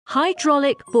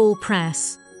Hydraulic ball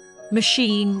press.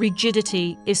 Machine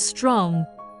rigidity is strong.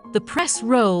 The press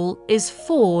roll is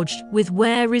forged with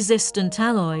wear-resistant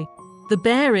alloy. The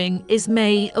bearing is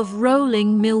made of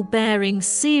rolling mill bearing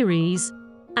series,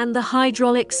 and the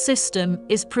hydraulic system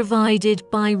is provided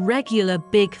by regular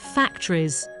big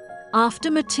factories.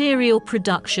 After material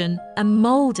production and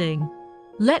molding,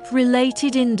 let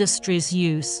related industries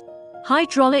use.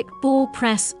 Hydraulic ball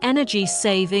press energy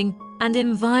saving and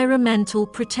environmental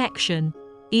protection,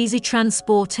 easy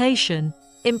transportation,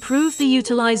 improve the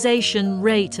utilization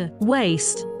rate,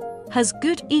 waste, has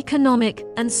good economic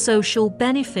and social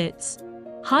benefits.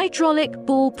 Hydraulic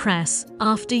ball press,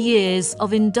 after years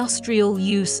of industrial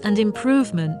use and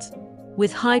improvement,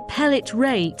 with high pellet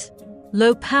rate,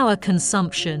 low power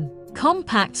consumption,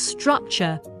 compact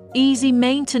structure, easy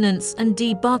maintenance and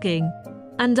debugging,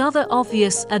 and other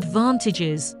obvious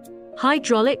advantages,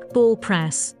 hydraulic ball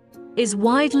press is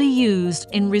widely used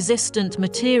in resistant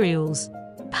materials,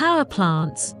 power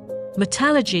plants,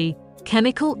 metallurgy,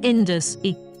 chemical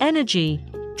industry, energy,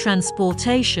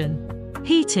 transportation,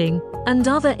 heating, and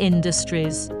other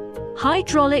industries.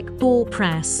 Hydraulic ball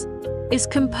press is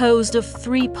composed of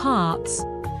 3 parts,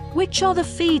 which are the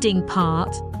feeding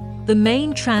part, the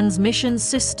main transmission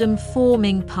system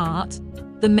forming part,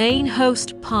 the main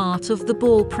host part of the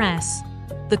ball press.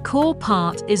 The core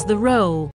part is the roll.